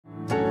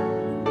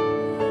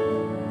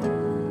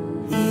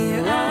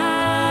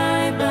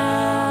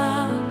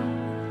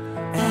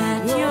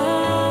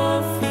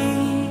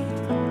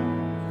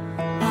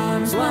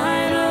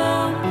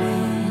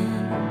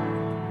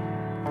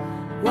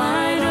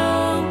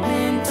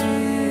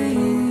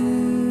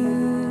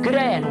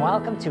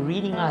Welcome to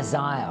Reading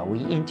Isaiah.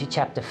 We're into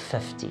chapter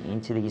 50,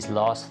 into these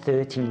last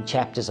 13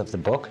 chapters of the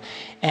book.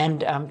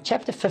 And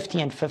chapter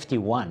 50 and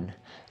 51,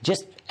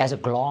 just as a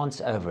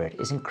glance over it,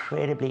 is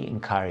incredibly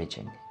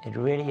encouraging. It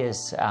really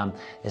is.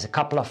 There's a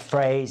couple of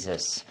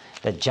phrases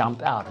that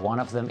jump out. One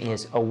of them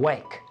is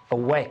awake.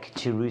 Awake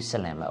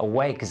Jerusalem,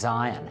 awake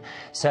Zion.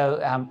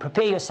 So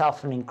prepare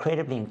yourself for an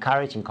incredibly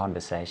encouraging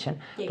conversation,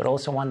 but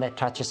also one that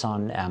touches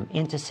on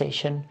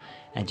intercession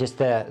and just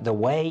the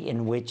way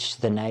in which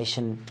the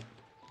nation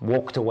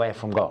walked away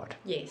from God.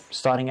 Yes.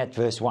 Starting at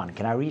verse 1.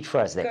 Can I read for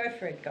us there? Go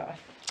for it, God.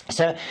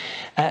 So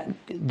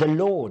the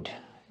Lord,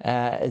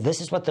 this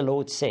is what the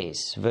Lord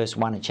says, verse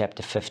 1 in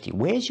chapter 50.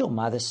 Where's your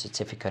mother's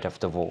certificate of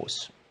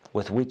divorce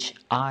with which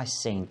I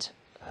sent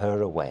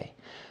her away?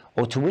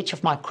 Or to which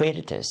of my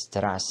creditors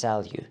did I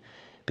sell you?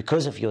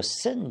 Because of your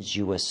sins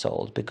you were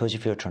sold, because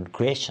of your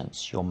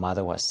transgressions your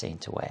mother was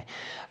sent away.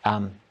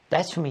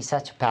 That's for me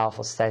such a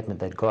powerful statement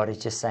that God is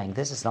just saying,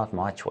 this is not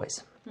my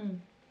choice.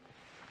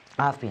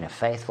 I've been a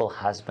faithful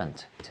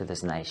husband to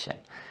this nation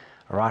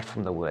right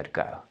from the word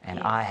go, and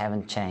I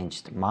haven't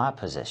changed my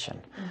position.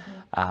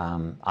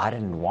 I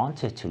didn't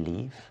want her to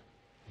leave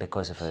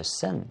because of her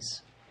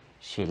sins.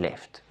 She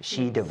left.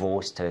 She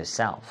divorced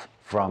herself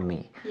from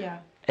me. Yeah.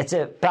 It's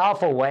a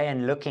powerful way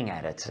in looking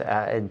at it.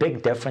 A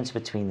big difference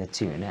between the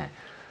two. No?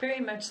 Very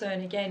much so.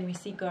 And again, we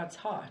see God's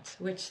heart,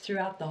 which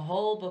throughout the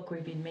whole book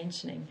we've been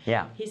mentioning.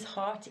 Yeah. His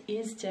heart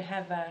is to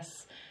have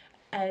us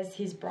as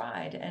his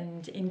bride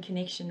and in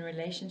connection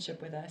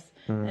relationship with us.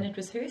 And it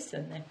was her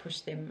sin that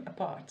pushed them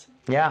apart.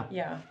 Yeah.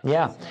 Yeah.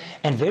 Yeah. So,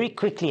 And very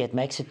quickly it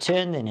makes a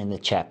turn then in the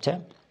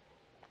chapter.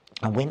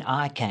 And when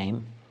I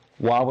came,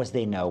 why was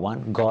there no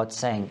one? God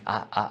saying,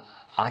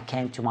 I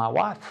came to my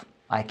wife.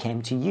 I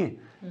came to you.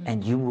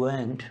 And you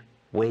weren't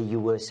where you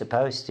were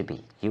supposed to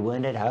be. You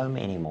weren't at home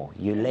anymore.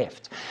 You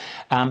left.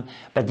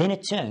 But then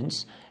it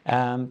turns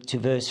to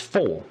verse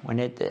 4, when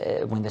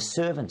the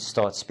servant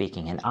starts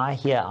speaking, and I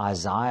hear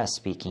Isaiah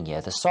speaking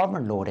here. The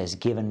sovereign Lord has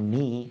given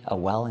me a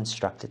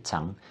well-instructed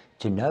tongue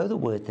to know the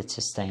word that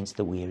sustains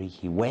the weary.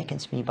 He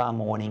wakens me by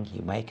morning.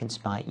 He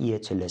wakens my ear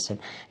to listen.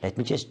 Let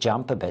me just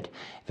jump a bit.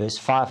 Verse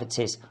 5, it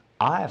says,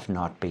 I have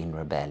not been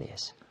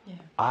rebellious.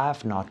 I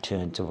have not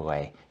turned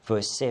away.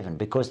 Verse 7,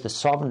 because the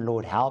sovereign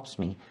Lord helps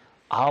me,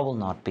 I will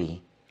not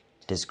be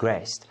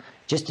disgraced.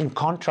 Just in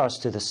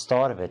contrast to the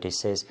start of it, it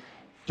says,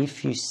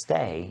 if you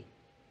stay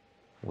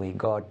where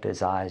God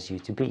desires you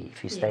to be,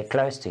 if you stay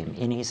close to him,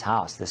 in his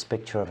house, this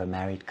picture of a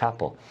married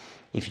couple,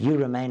 if you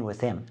remain with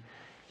him,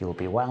 you will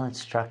be well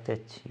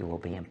instructed, you will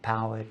be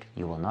empowered,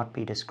 you will not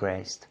be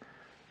disgraced.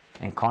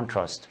 In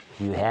contrast,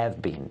 you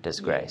have been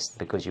disgraced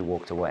because you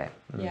walked away.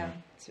 yeah.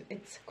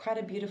 It's quite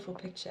a beautiful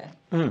picture.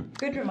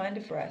 Good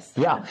reminder for us.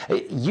 Yeah,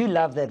 you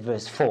love that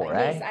verse 4,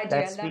 right? Yes, I do. That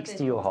I love speaks it.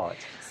 to your heart.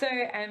 So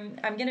I'm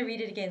going to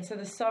read it again. So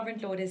the sovereign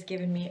Lord has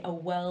given me a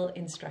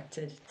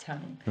well-instructed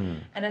tongue.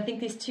 And I think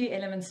there's two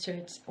elements to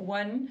it.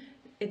 One,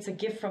 it's a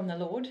gift from the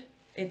Lord.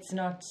 It's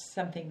not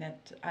something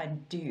that I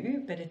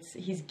do, but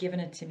he's given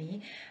it to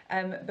me.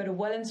 But a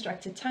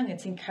well-instructed tongue,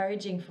 it's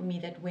encouraging for me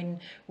that when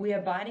we're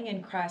abiding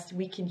in Christ,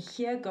 we can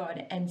hear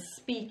God and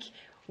speak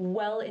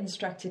well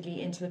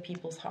instructedly into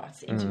people's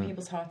hearts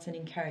and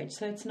encourage.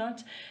 So it's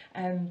not,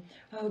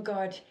 oh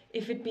God,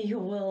 if it be your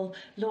will,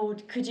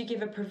 Lord, could you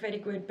give a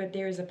prophetic word? But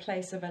there is a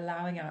place of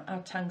allowing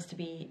our tongues to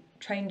be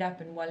trained up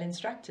and well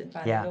instructed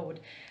by the Lord.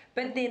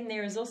 But then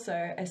there is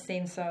also a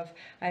sense of,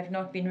 I've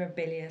not been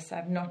rebellious,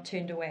 I've not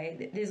turned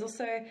away. There's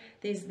also,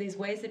 there's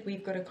ways that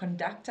we've got to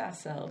conduct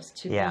ourselves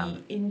to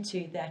be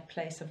into that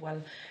place of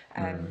well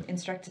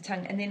instructed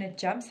tongue. And then it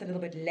jumps a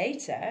little bit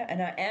later,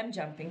 and I am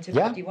jumping to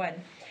 51.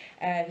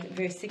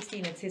 Verse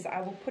 16, it says,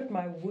 I will put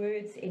my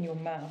words in your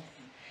mouth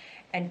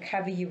and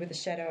cover you with the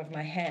shadow of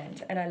my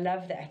hand. And I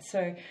love that.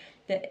 So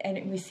that,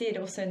 and we see it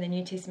also in the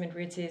New Testament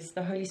where it says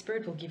the Holy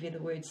Spirit will give you the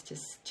words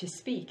to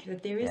speak.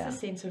 That there is a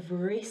sense of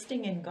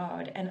resting in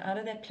God, and out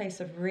of that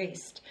place of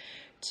rest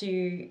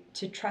to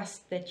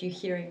trust that you're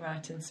hearing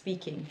right and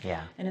speaking.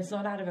 Yeah. And it's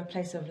not out of a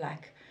place of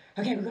like,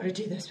 okay, we've got to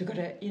do this. We've got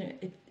to,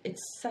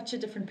 it's such a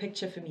different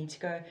picture for me to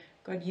go,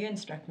 God, you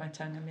instruct my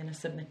tongue. I'm going to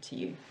submit to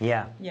you.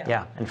 Yeah.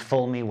 And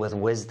fill me with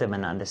wisdom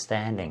and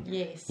understanding.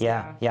 Yes.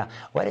 Yeah.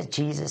 What does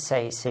Jesus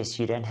say? He says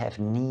you don't have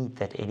need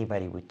that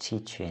anybody would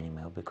teach you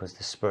anymore because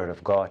the Spirit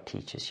of God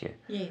teaches you.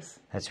 Yes.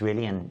 That's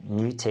really in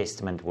New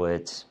Testament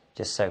words,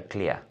 just so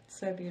clear.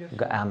 So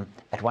beautiful.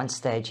 At one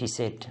stage he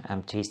said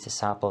to his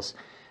disciples,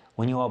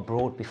 when you are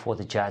brought before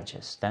the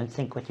judges, don't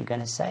think what you're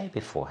going to say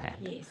beforehand.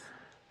 Yes.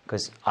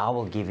 Because I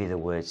will give you the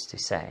words to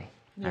say.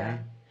 Yeah.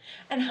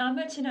 And how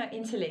much in our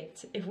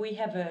intellect, if we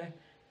have a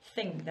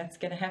thing that's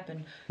going to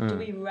happen, do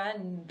we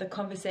run the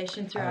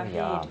conversation through our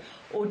head?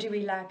 Or do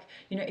we like,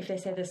 if they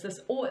say this,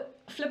 or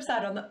flip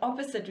side on the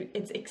opposite,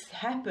 it's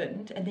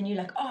happened, and then you're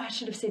like, oh, I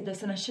should have said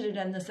this, and I should have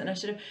done this, and I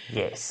should have.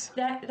 Yes.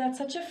 That's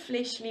such a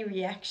fleshly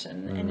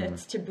reaction, and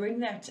it's to bring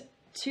that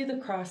to the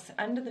cross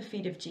under the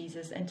feet of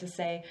Jesus and to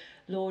say,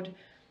 Lord,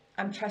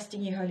 I'm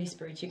trusting you, Holy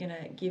Spirit. You're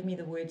going to give me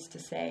the words to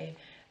say.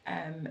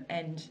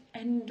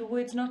 and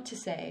words not to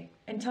say,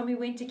 and tell me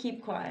when to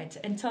keep quiet,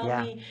 and tell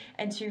Yeah. me,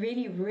 and to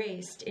really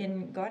rest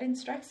in God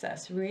instructs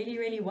us really,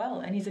 really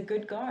well, and He's a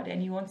good God,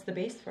 and He wants the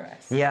best for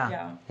us.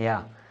 Yeah.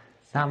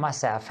 Now, I must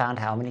say, I found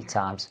how many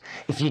times,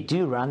 if you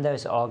do run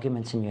those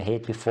arguments in your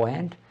head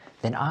beforehand,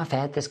 then I've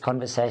had this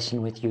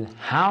conversation with you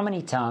how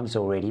many times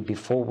already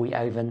before we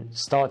even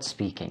start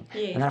speaking.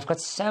 Yes. And I've got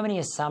so many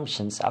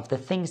assumptions of the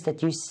things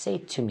that you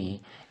said to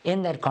me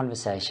in that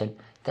conversation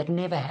that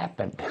never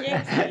happened.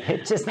 Yes.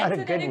 It's just not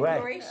And a so good that way.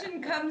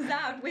 aggression comes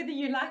out whether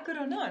you like it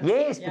or not.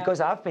 Yes, Yeah. because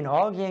I've been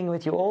arguing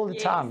with you all the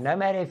Yes. time, no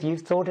matter if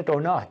you've thought it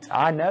or not.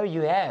 I know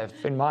you have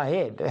in my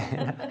head.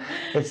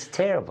 It's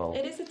terrible.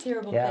 It is a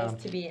terrible Yeah.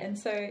 place to be. And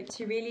so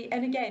to really,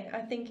 and again, I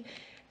think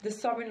the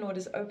sovereign Lord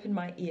has opened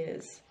my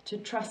ears to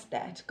trust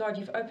that. God,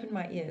 you've opened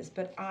my ears,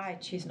 but I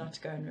choose not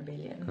to go in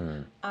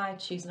rebellion. I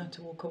choose not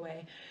to walk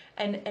away.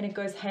 And it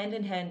goes hand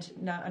in hand.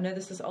 Now, I know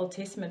this is Old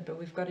Testament, but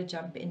we've got to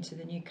jump into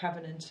the new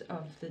covenant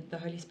of the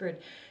Holy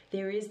Spirit.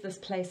 There is this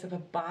place of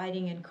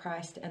abiding in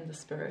Christ and the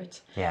Spirit.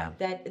 Yeah.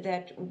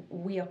 That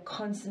we are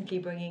constantly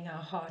bringing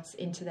our hearts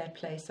into that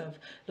place of,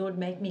 Lord,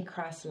 make me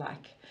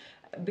Christ-like.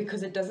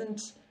 Because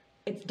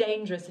it's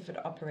dangerous if it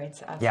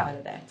operates outside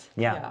of that.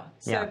 Yeah.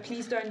 So Yeah.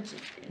 please I don't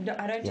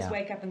just Yeah.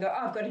 wake up and go,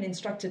 oh, I've got an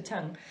instructed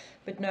tongue.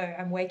 But no,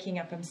 I'm waking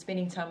up, I'm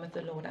spending time with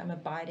the Lord, I'm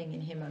abiding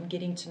in Him, I'm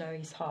getting to know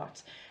His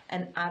heart.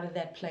 And out of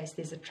that place,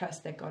 there's a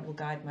trust that God will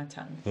guide my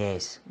tongue.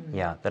 Yes,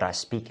 yeah, that I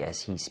speak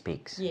as He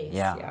speaks. Yes,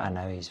 yeah, yeah. I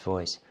know His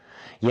voice.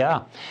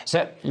 Yeah,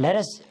 so let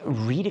us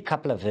read a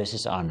couple of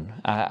verses on.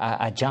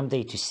 I jumped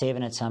there to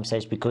 7 at some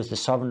stage. Because the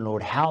sovereign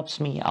Lord helps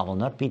me, I will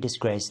not be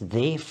disgraced.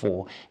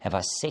 Therefore have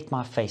I set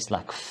my face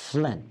like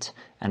flint,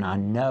 and I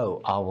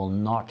know I will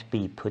not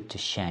be put to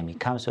shame. He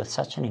comes with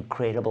such an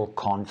incredible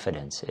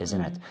confidence,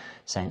 isn't it?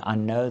 Saying, I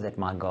know that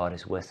my God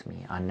is with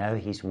me. I know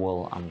His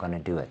will, I'm going to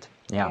do it.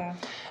 Yeah.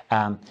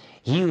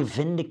 He who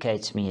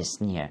vindicates me is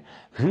near.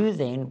 Who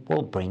then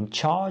will bring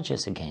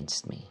charges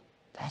against me?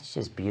 That's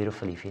just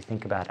beautiful if you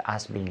think about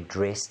us being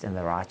dressed in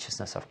the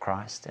righteousness of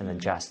Christ and the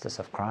justice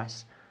of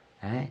Christ.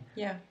 Eh?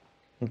 Yeah.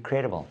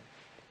 Incredible.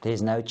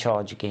 There's no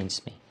charge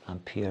against me. I'm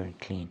pure and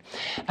clean.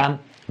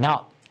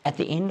 Now, at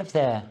the end of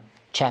the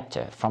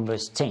chapter, from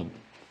verse 10,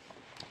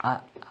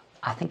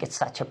 I think it's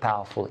such a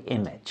powerful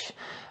image,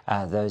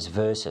 those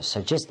verses.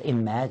 So just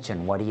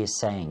imagine what he is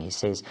saying. He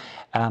says,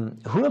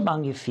 who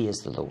among you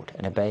fears the Lord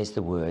and obeys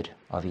the word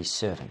of His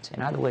servant?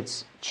 In other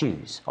words,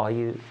 choose. Are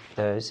you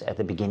those at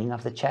the beginning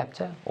of the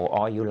chapter, or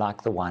are you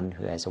like the one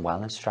who has a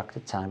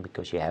well-instructed tongue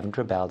because you haven't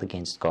rebelled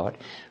against God?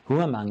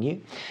 Who among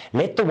you?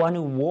 Let the one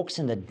who walks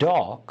in the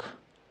dark,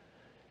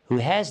 who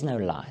has no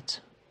light,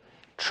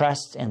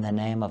 trust in the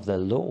name of the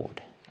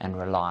Lord and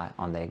rely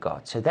on their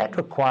God. So that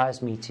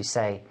requires me to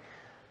say,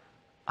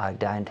 I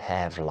don't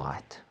have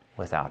light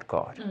without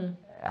God.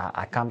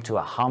 I come to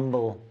a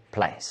humble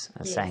place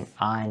and saying,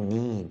 I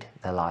need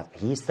the light.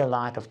 He's the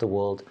light of the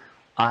world.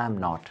 I am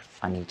not.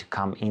 I need to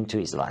come into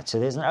His light. So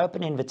there's an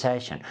open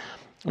invitation,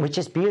 which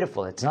is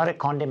beautiful. It's not a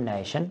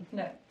condemnation.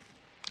 No.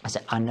 I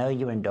say, I know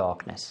you're in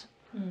darkness.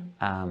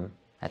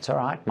 That's all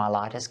right. My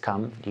light has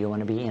come. Do you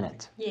want to be in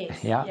it?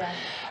 Yes. Yeah.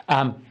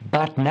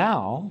 But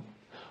now,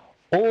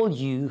 all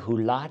you who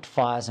light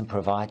fires and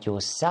provide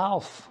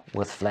yourself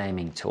with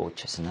flaming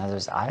torches. In other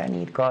words, I don't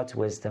need God's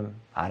wisdom.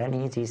 I don't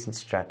need His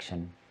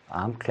instruction.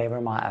 I'm clever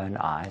in my own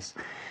eyes.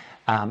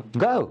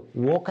 Go,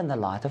 walk in the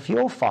light of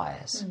your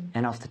fires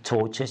and of the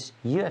torches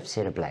you have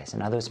set ablaze.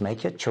 In other words,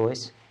 make your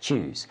choice,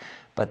 choose.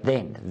 But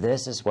then,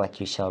 this is what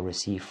you shall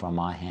receive from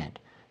my hand.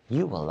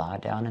 You will lie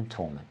down in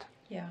torment.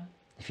 Yeah.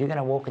 If you're going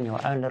to walk in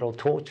your own little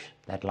torch,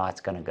 that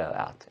light's going to go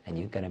out and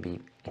you're going to be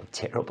in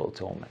terrible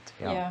torment.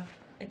 Yeah.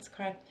 It's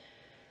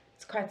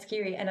quite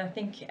scary. And I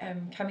think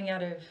coming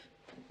out of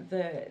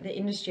the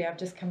industry I've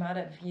just come out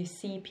of, you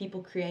see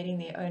people creating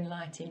their own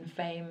light in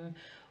fame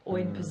or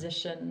in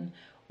position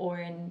or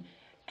in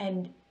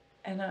and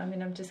I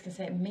mean, I'm just gonna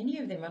say many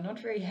of them are not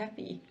very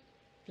happy.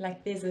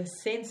 Like there's a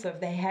sense of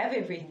they have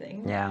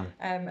everything. Yeah.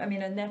 I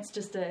mean, and that's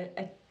just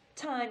a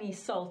tiny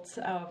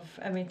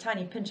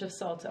tiny pinch of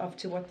salt of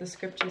to what the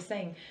scripture is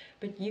saying.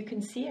 But you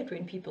can see it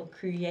when people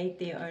create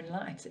their own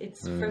light.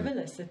 It's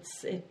frivolous.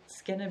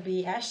 It's gonna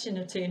be ash in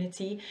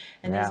eternity,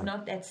 and there's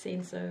not that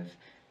sense of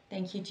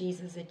thank you,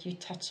 Jesus, that you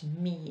touch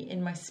me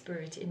in my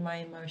spirit, in my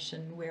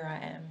emotion, where I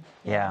am.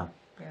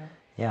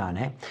 Yeah,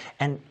 no?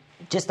 And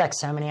just like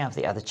so many of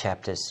the other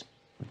chapters,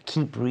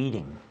 keep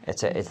reading.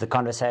 It's the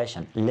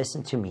conversation.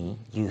 Listen to me,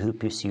 you who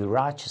pursue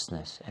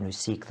righteousness and who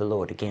seek the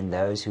Lord. Again,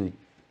 those who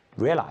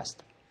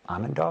realized,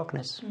 I'm in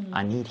darkness.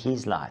 I need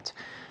His light.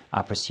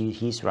 I pursue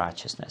His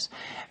righteousness.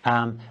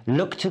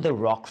 Look to the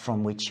rock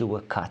from which you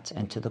were cut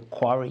and to the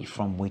quarry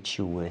from which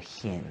you were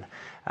hewn.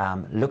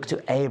 Look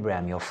to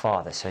Abraham, your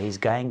father. So he's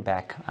going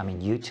back. I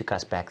mean, you took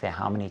us back there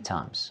how many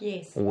times?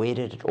 Yes. Where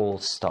did it all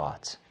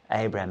start?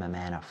 Abraham, a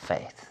man of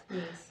faith.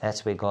 Yes.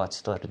 That's where God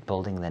started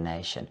building the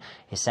nation.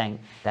 He's saying,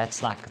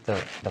 that's like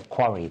the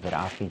quarry that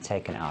I've been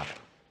taken out of.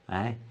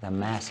 Eh? The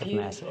massive.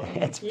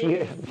 It's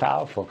beautiful,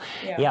 powerful.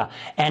 Yeah.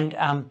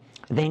 And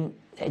then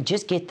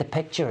just get the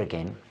picture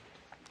again.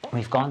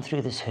 We've gone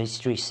through this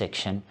history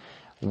section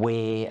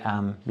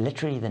where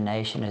literally the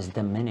nation is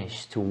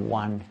diminished to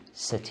one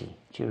city,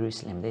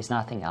 Jerusalem. There's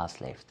nothing else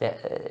left.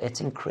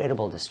 It's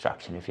incredible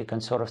destruction. If you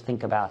can sort of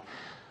think about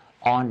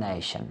our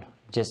nation,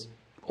 just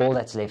all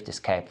that's left is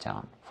Cape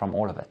Town from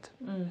all of it.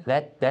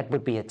 That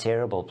would be a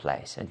terrible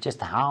place. And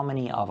just how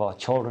many of our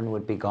children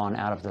would be gone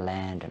out of the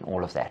land and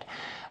all of that.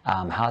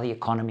 How the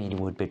economy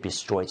would be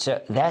destroyed.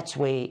 So that's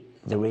where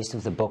the rest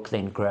of the book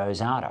then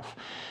grows out of.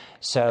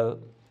 So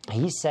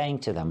he's saying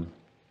to them,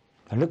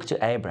 look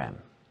to Abraham.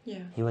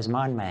 Yeah. He was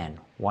one man,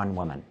 one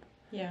woman.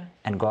 Yeah.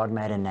 And God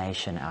made a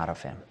nation out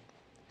of him.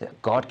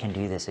 God can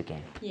do this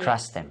again. Yes.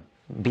 Trust him.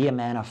 Be a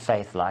man of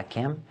faith like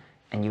him,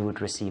 and you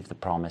would receive the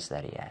promise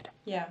that he had.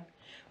 Yeah.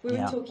 We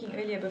were talking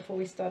earlier before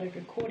we started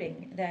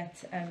recording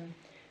that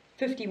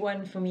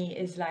 51 for me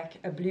is like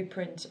a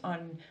blueprint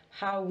on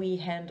how we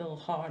handle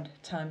hard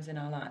times in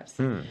our lives.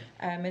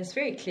 And it's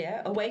very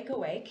clear, awake,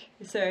 awake.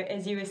 So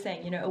as you were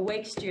saying, you know,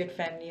 awake Stewart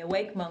family,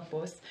 awake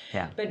Melkbos.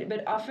 Yeah.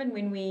 But often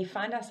when we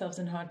find ourselves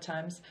in hard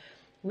times,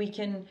 we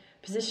can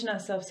position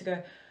ourselves to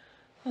go,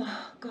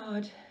 oh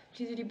God,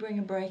 please would you bring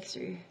a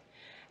breakthrough?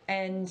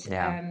 And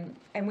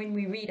when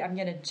we read, I'm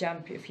going to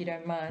jump if you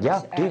don't mind.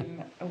 Yeah, do.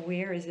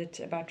 Where is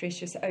it about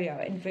dress yourself? Oh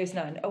yeah, in verse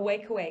 9.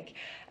 Awake, awake,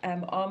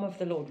 arm of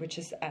the Lord, which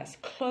is us.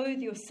 Clothe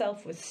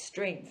yourself with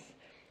strength.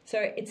 So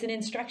it's an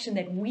instruction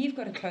that we've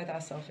got to clothe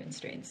ourselves in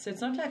strength. So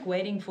it's not like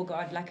waiting for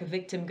God like a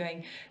victim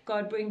going,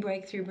 God, bring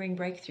breakthrough, bring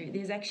breakthrough.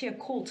 There's actually a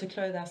call to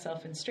clothe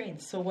ourselves in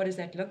strength. So what does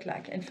that look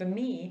like? And for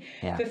me,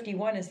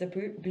 51 is the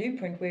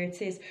blueprint where it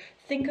says,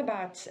 think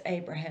about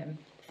Abraham.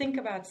 Think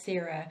about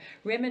Sarah,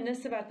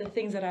 reminisce about the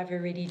things that I've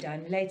already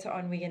done. Later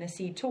on, we're going to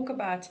see, talk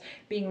about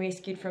being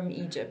rescued from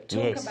Egypt.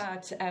 Talk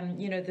about,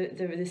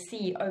 the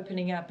sea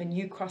opening up and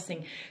you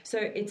crossing. So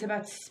it's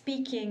about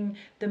speaking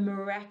the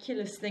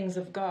miraculous things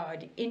of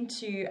God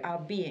into our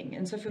being.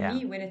 And so for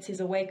me, when it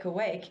says awake,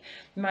 awake,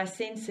 my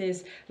sense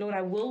is, Lord,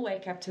 I will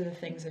wake up to the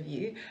things of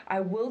you. I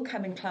will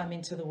come and climb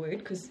into the word,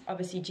 because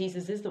obviously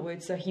Jesus is the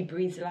word, so he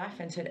breathes life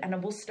into it. And I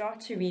will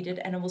start to read it,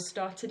 and I will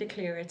start to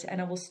declare it, and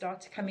I will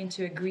start to come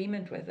into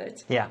agreement with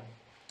it. Yeah.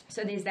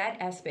 So there's that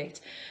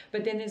aspect.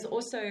 But then there's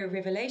also a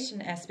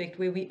revelation aspect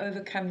where we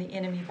overcome the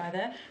enemy by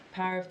the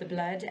power of the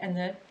blood and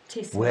the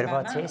testimony Word of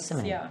our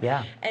testimony.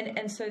 Yeah.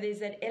 And so there's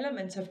that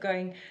element of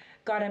going,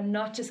 God, I'm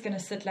not just going to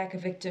sit like a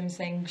victim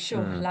saying,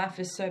 sure, life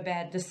is so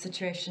bad, this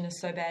situation is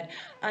so bad.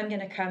 I'm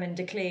going to come and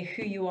declare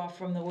who you are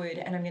from the word,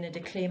 and I'm going to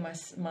declare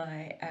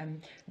my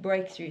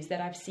breakthroughs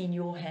that I've seen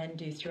your hand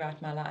do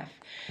throughout my life.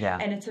 Yeah.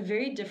 And it's a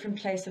very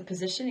different place of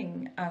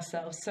positioning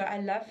ourselves. So I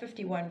love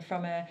 51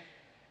 from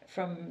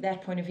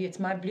that point of view. It's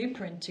my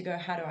blueprint to go,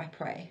 how do I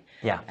pray?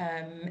 Yeah.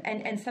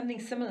 And something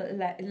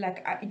similar,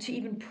 like to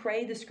even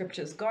pray the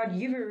scriptures. God,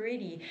 we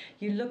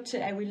looked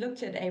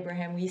at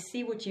Abraham, we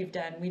see what you've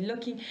done. We're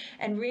looking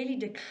and really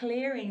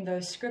declaring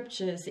those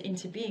scriptures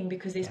into being,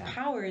 because there's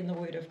power in the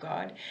word of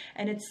God,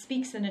 and it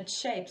speaks and it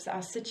shapes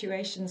our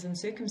situations and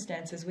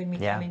circumstances when we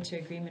come into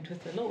agreement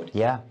with the Lord.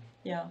 Yeah.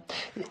 Yeah.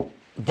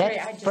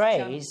 That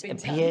phrase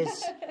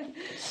appears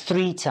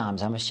 3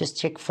 times. I must just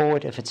check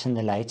forward if it's in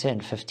the later,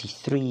 and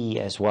 53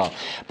 as well.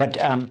 But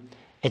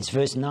it's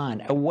verse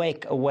 9.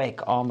 Awake,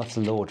 awake, arm of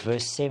the Lord.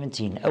 Verse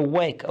 17.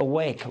 Awake,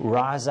 awake,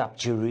 rise up,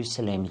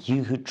 Jerusalem,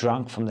 you who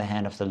drunk from the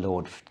hand of the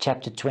Lord.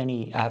 Chapter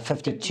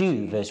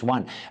 52, verse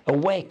 1.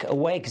 Awake,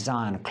 awake,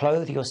 Zion,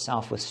 clothe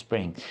yourself with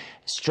strength.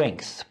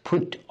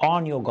 Put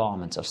on your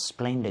garments of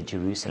splendor,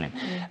 Jerusalem.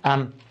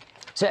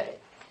 So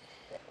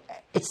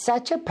it's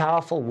such a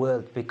powerful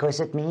word,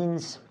 because it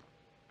means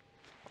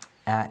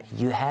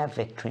you have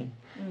victory,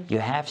 you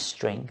have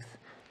strength,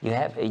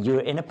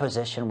 you're in a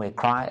position where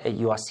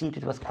you are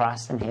seated with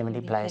Christ in heavenly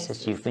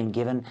places. You've been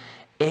given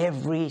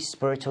every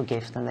spiritual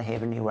gift in the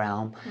heavenly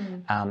realm.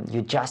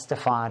 You're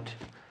justified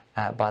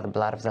by the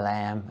blood of the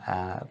Lamb,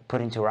 put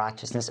into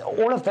righteousness.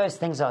 All of those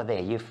things are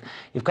there.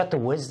 You've got the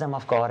wisdom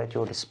of God at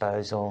your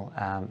disposal,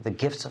 the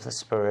gifts of the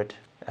Spirit.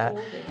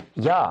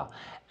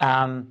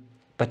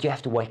 But you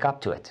have to wake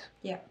up to it.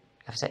 Yeah. You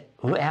have to say,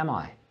 who am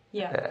I?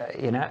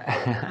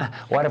 Yeah.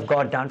 What have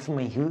God done for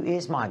me? Who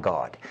is my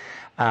God?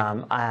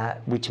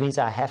 Which means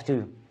I have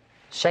to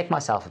shake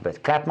myself a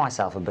bit, clap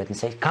myself a bit, and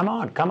say, come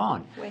on.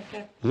 Wake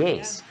up.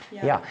 Yes.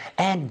 Yeah.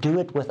 And do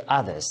it with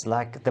others.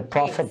 Like the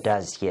prophet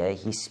does here.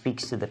 He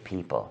speaks to the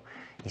people.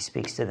 He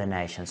speaks to the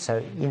nation.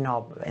 So,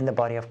 in the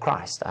body of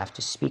Christ, I have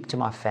to speak to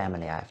my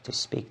family. I have to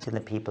speak to the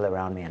people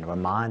around me and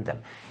remind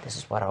them, this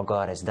is what our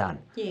God has done.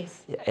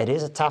 Yes. It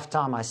is a tough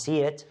time, I see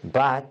it,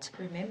 but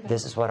remember,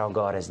 this is what our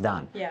God has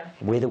done. Yeah.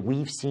 Whether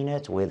we've seen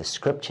it, whether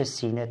Scripture's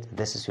seen it,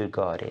 this is who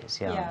God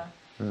is. Yeah.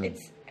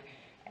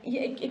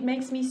 It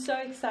makes me so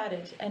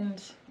excited,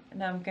 and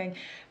now I'm going.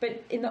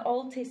 But in the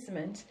Old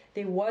Testament,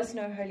 there was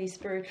no Holy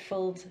Spirit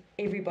filled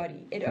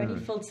everybody. It only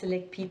filled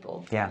select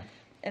people. Yeah.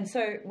 And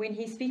so when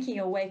he's speaking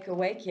awake,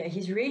 awake here,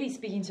 he's really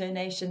speaking to a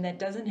nation that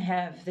doesn't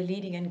have the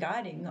leading and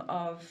guiding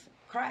of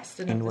Christ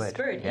and of the Inward,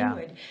 Spirit yeah.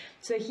 inward.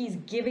 So he's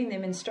giving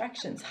them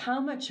instructions. How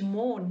much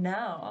more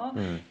now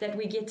that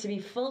we get to be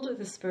filled with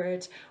the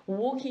Spirit,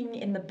 walking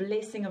in the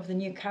blessing of the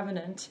new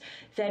covenant,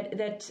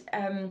 this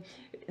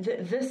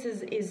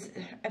is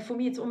for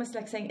me, it's almost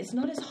like saying it's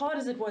not as hard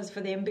as it was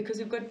for them because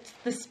we've got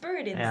the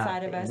Spirit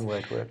inside of us.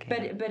 Inward working.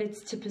 But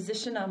it's to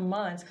position our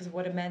minds, because of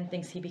what a man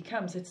thinks he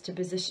becomes. It's to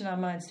position our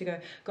minds to go,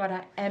 God,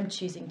 I am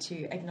choosing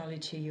to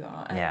acknowledge who you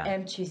are. I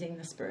am choosing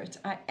the Spirit.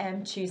 I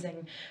am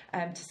choosing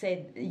to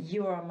say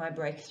you are my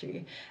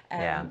breakthrough.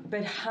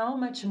 But how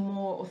much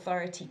more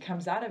authority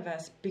comes out of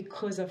us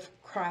because of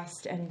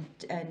Christ and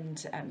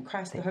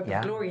Christ, the hope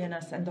of glory in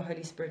us, and the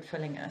Holy Spirit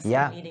filling us,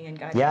 and leading and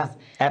guiding us.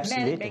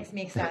 Absolutely. Man, it makes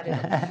me excited.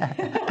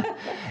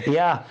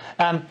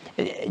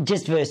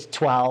 Just verse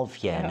 12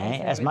 here.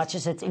 Yeah, As much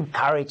as it's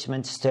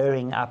encouragement,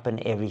 stirring up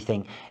and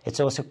everything, it's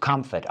also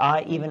comfort.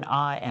 I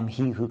am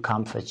he who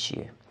comforts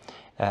you.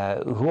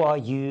 Who are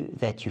you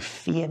that you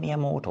fear mere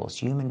mortals,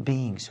 human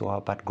beings who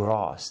are but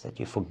grass, that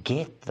you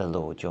forget the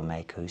Lord your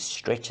Maker, who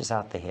stretches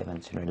out the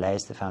heavens and who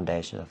lays the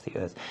foundations of the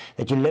earth,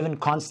 that you live in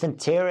constant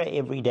terror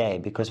every day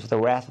because of the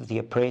wrath of the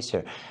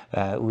oppressor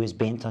who is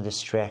bent on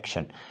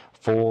distraction.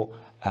 For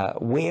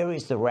where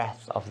is the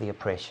wrath of the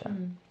oppressor?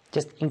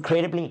 Just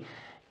incredibly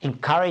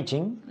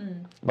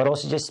encouraging, but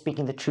also just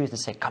speaking the truth and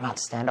say, come out,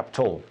 stand up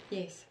tall.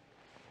 Yes.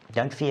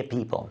 Don't fear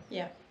people.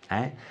 Yeah.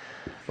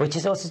 Which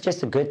is also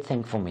just a good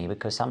thing for me,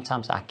 because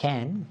sometimes I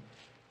can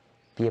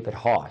be a bit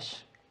harsh.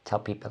 Tell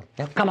people,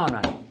 come on,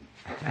 man.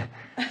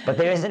 But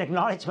there is an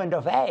acknowledgement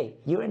of, hey,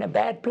 you're in a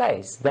bad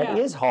place. That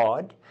is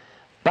hard,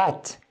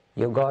 but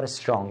your God is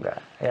stronger.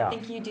 I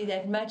think you do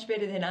that much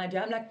better than I do.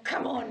 I'm like,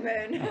 come on,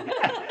 man.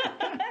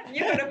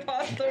 You've got a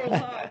pastoral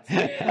heart. I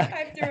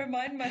have to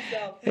remind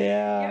myself. But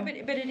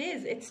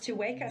it's to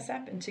wake us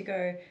up and to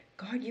go,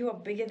 God, you are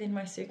bigger than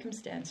my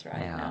circumstance right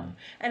now.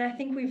 And I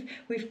think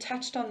we've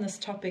touched on this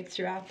topic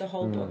throughout the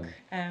whole book.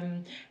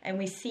 And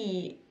we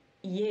see,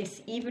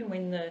 yes, even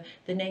when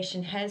the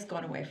nation has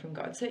gone away from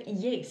God. So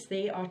yes,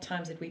 there are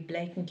times that we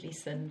blatantly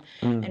sin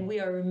and we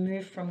are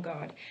removed from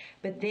God.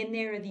 But then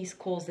there are these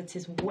calls that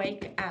says,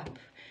 wake up.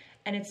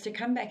 And it's to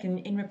come back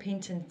in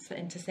repentance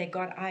and to say,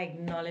 God, I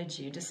acknowledge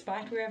you.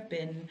 Despite where I've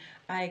been,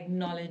 I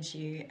acknowledge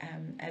you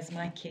as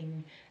my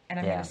King. And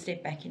I'm going to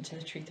step back into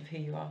the truth of who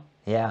you are.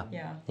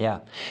 Yeah.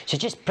 So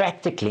just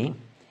practically,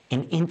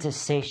 in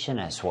intercession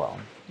as well,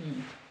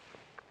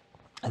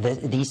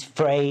 these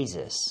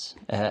phrases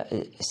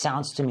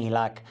sounds to me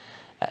like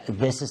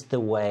this is the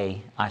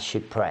way I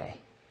should pray.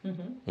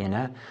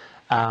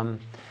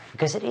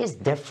 Because it is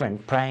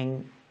different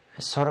praying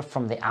sort of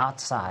from the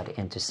outside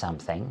into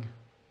something.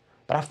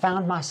 But I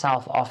found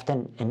myself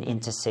often in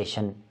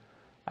intercession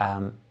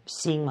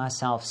seeing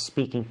myself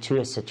speaking to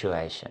a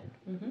situation,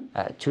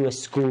 to a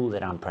school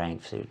that I'm praying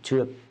for,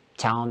 to a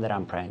town that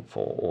I'm praying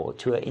for, or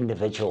to an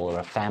individual or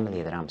a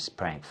family that I'm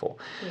praying for.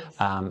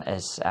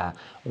 As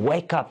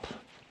wake up,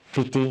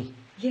 Piti.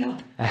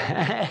 In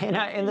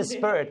the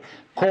Spirit,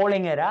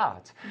 calling it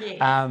out,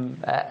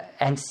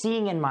 and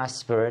seeing in my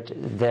spirit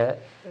the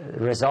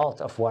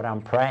result of what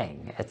I'm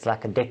praying. It's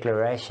like a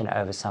declaration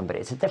over somebody.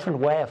 It's a different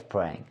way of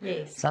praying.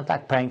 It's not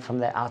like praying from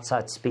the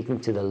outside, speaking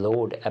to the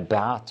Lord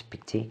about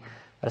Piti,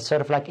 but it's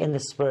sort of like in the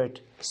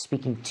Spirit,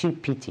 speaking to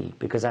Piti,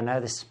 because I know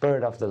the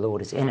Spirit of the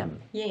Lord is in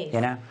him.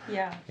 No,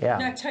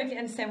 I totally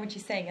understand what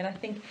you're saying, and I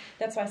think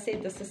that's why I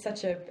said this is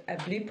such a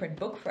blueprint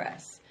book for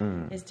us,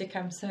 is to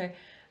come. So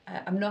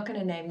I'm not going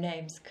to name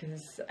names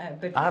because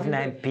but I've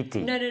named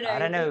Piti. No. I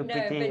don't know who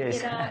Piti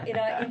is. In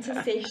our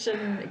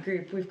intercession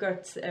group, we've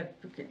got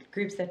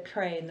groups that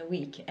pray in the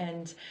week,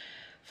 and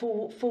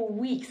for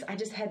weeks I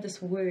just had this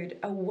word,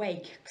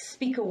 awake,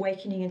 speak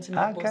awakening into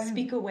my voice,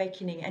 speak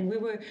awakening, and we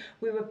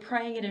were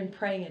praying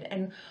it,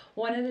 and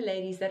one of the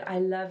ladies that I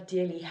love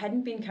dearly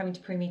hadn't been coming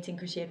to prayer meeting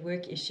because she had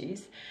work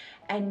issues,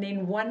 and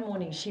then one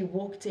morning she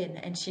walked in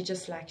and she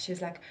was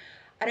like,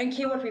 I don't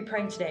care what we're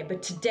praying today,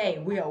 but today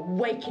we are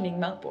awakening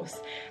Melkbos.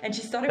 And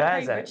she started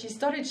praying, but she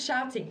started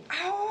shouting,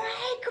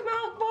 awake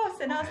Melkbos.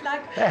 And I was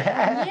like,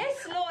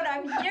 yes, Lord,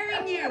 I'm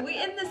hearing you.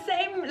 We're in the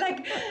same,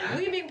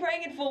 we've been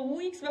praying it for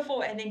weeks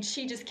before. And then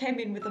she just came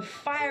in with a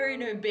fire in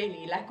her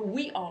belly,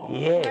 we are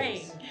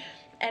praying.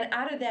 And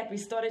out of that, we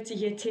started to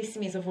hear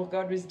testimonies of what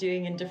God was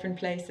doing in different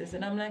places.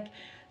 And I'm like,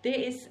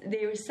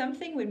 there is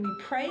something when we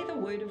pray the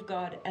word of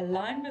God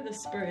aligned with the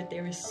Spirit,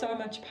 there is so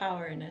much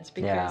power in it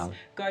because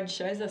God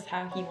shows us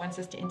how he wants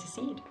us to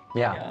intercede.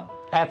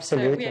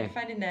 Absolutely. So we had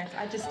fun in that.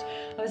 I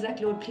was like,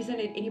 Lord, please don't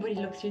let anybody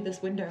look through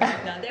this window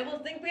right now. They will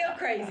think we are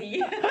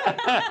crazy.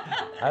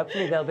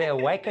 Hopefully they'll be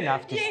awake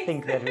enough to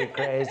think that we're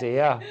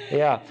crazy.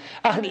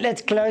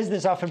 Let's close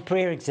this off in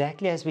prayer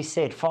exactly as we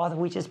said. Father,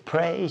 we just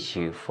praise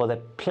you for the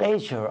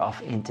pleasure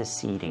of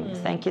interceding.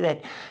 Thank you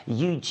that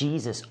you,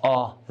 Jesus,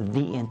 are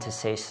the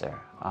intercessor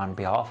on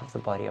behalf of the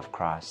body of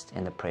Christ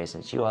in the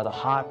presence. You are the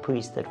high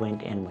priest that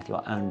went in with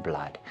your own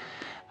blood.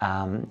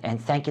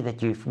 And thank you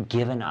that you've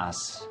given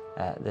us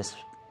this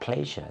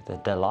pleasure, the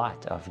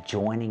delight of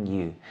joining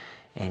you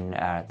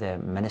the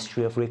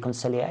ministry of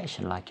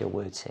reconciliation, like your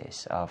word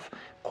says, of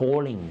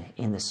calling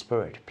in the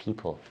Spirit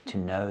people to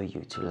know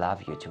you, to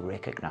love you, to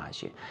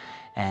recognize you.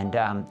 And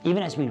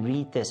even as we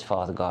read this,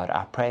 Father God,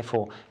 I pray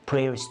for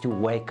prayers to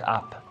wake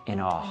up in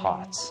our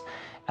hearts,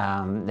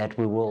 that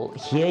we will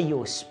hear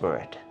your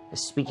Spirit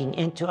speaking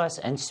into us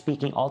and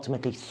speaking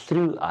ultimately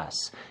through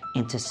us,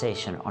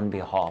 intercession on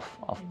behalf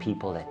of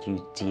people that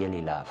you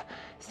dearly love.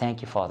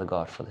 Thank you, Father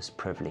God, for this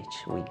privilege.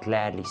 We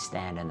gladly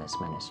stand in this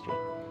ministry.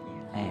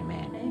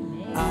 Amen.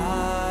 Amen.